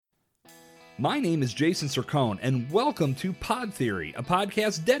My name is Jason Sircone, and welcome to Pod Theory, a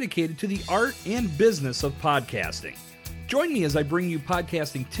podcast dedicated to the art and business of podcasting. Join me as I bring you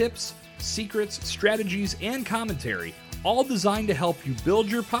podcasting tips, secrets, strategies, and commentary, all designed to help you build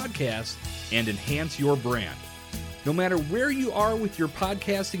your podcast and enhance your brand. No matter where you are with your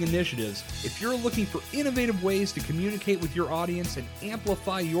podcasting initiatives, if you're looking for innovative ways to communicate with your audience and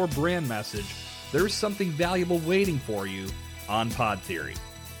amplify your brand message, there's something valuable waiting for you on Pod Theory.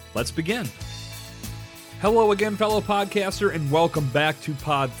 Let's begin. Hello again, fellow podcaster, and welcome back to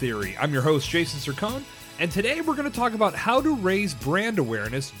Pod Theory. I'm your host, Jason Sircone, and today we're going to talk about how to raise brand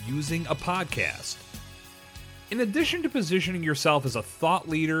awareness using a podcast. In addition to positioning yourself as a thought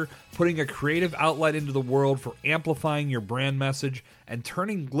leader, putting a creative outlet into the world for amplifying your brand message, and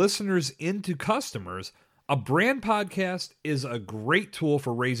turning listeners into customers, a brand podcast is a great tool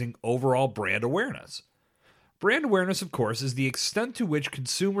for raising overall brand awareness. Brand awareness, of course, is the extent to which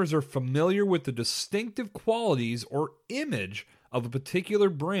consumers are familiar with the distinctive qualities or image of a particular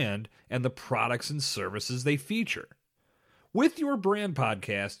brand and the products and services they feature. With your brand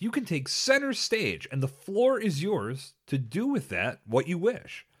podcast, you can take center stage, and the floor is yours to do with that what you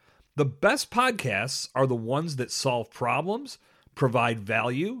wish. The best podcasts are the ones that solve problems, provide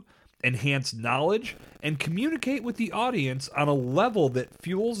value, enhance knowledge, and communicate with the audience on a level that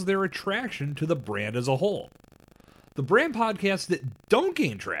fuels their attraction to the brand as a whole. The brand podcasts that don't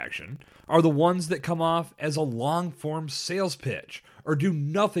gain traction are the ones that come off as a long-form sales pitch or do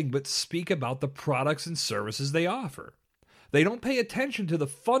nothing but speak about the products and services they offer. They don't pay attention to the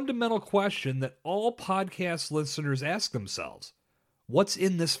fundamental question that all podcast listeners ask themselves: what's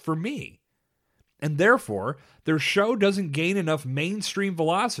in this for me? And therefore, their show doesn't gain enough mainstream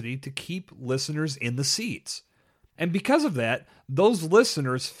velocity to keep listeners in the seats. And because of that, those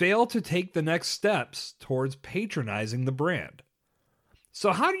listeners fail to take the next steps towards patronizing the brand.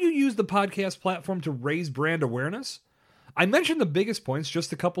 So how do you use the podcast platform to raise brand awareness? I mentioned the biggest points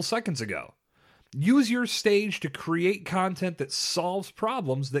just a couple seconds ago. Use your stage to create content that solves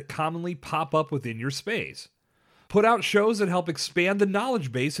problems that commonly pop up within your space. Put out shows that help expand the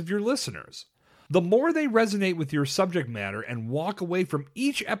knowledge base of your listeners. The more they resonate with your subject matter and walk away from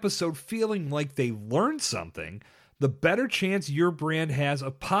each episode feeling like they learned something, the better chance your brand has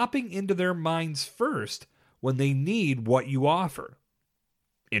of popping into their minds first when they need what you offer.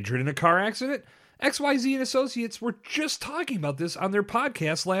 Injured in a car accident? XYZ and Associates were just talking about this on their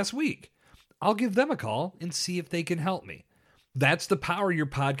podcast last week. I'll give them a call and see if they can help me. That's the power your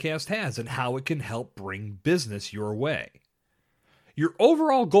podcast has and how it can help bring business your way. Your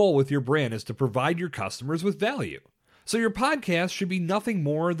overall goal with your brand is to provide your customers with value. So your podcast should be nothing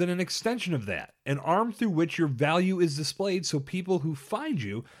more than an extension of that, an arm through which your value is displayed so people who find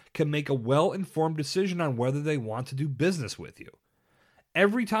you can make a well-informed decision on whether they want to do business with you.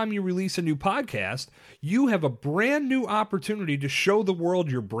 Every time you release a new podcast, you have a brand new opportunity to show the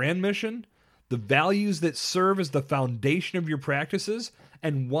world your brand mission, the values that serve as the foundation of your practices,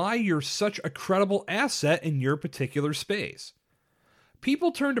 and why you're such a credible asset in your particular space.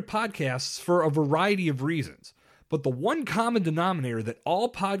 People turn to podcasts for a variety of reasons, but the one common denominator that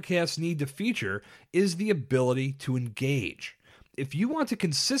all podcasts need to feature is the ability to engage. If you want to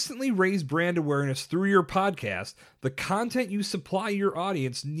consistently raise brand awareness through your podcast, the content you supply your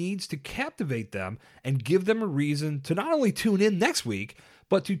audience needs to captivate them and give them a reason to not only tune in next week,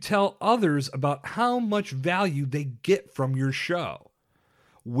 but to tell others about how much value they get from your show.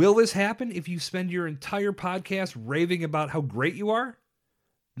 Will this happen if you spend your entire podcast raving about how great you are?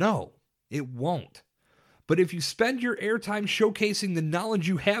 No, it won't. But if you spend your airtime showcasing the knowledge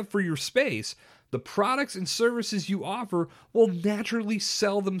you have for your space, the products and services you offer will naturally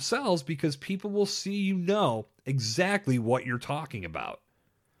sell themselves because people will see you know exactly what you're talking about.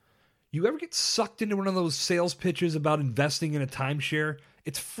 You ever get sucked into one of those sales pitches about investing in a timeshare?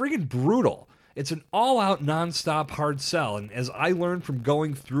 It's friggin' brutal. It's an all-out, non-stop hard sell, and as I learned from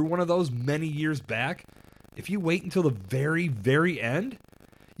going through one of those many years back, if you wait until the very, very end,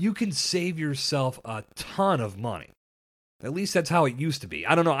 you can save yourself a ton of money. At least that's how it used to be.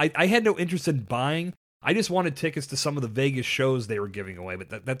 I don't know. I had no interest in buying. I just wanted tickets to some of the Vegas shows they were giving away,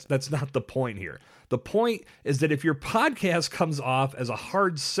 but that's not the point here. The point is that if your podcast comes off as a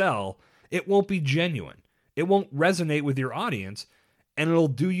hard sell, it won't be genuine. It won't resonate with your audience, and it'll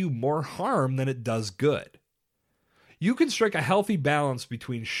do you more harm than it does good. You can strike a healthy balance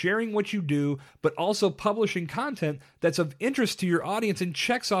between sharing what you do, but also publishing content that's of interest to your audience and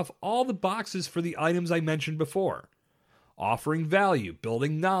checks off all the boxes for the items I mentioned before. Offering value,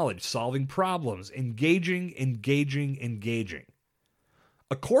 building knowledge, solving problems, engaging.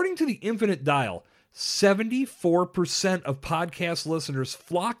 According to the Infinite Dial, 74% of podcast listeners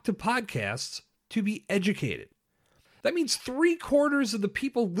flock to podcasts to be educated. That means 3/4 of the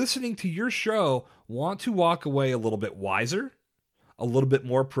people listening to your show want to walk away a little bit wiser, a little bit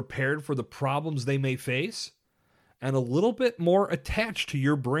more prepared for the problems they may face, and a little bit more attached to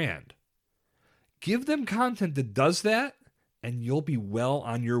your brand. Give them content that does that, and you'll be well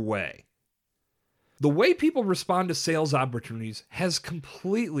on your way. The way people respond to sales opportunities has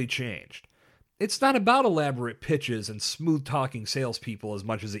completely changed. It's not about elaborate pitches and smooth-talking salespeople as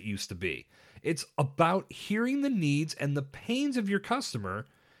much as it used to be. It's about hearing the needs and the pains of your customer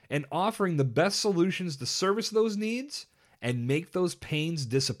and offering the best solutions to service those needs and make those pains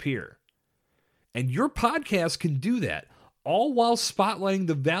disappear. And your podcast can do that, all while spotlighting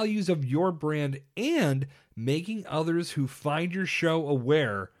the values of your brand and making others who find your show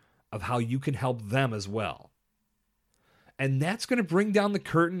aware of how you can help them as well. And that's going to bring down the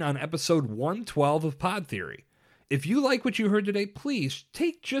curtain on episode 112 of Pod Theory. If you like what you heard today, please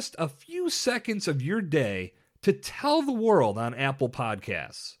take just a few seconds of your day to tell the world on Apple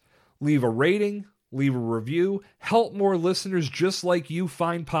Podcasts. Leave a rating, leave a review, help more listeners just like you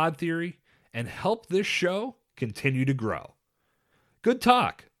find Pod Theory, and help this show continue to grow. Good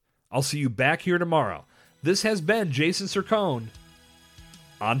talk. I'll see you back here tomorrow. This has been Jason Cercone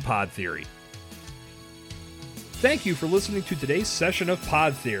on Pod Theory. Thank you for listening to today's session of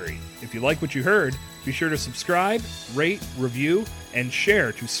Pod Theory. If you like what you heard, be sure to subscribe, rate, review, and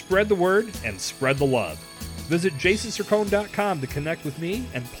share to spread the word and spread the love. Visit jasoncercone.com to connect with me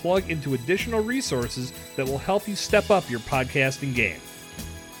and plug into additional resources that will help you step up your podcasting game.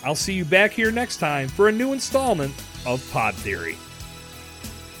 I'll see you back here next time for a new installment of Pod Theory.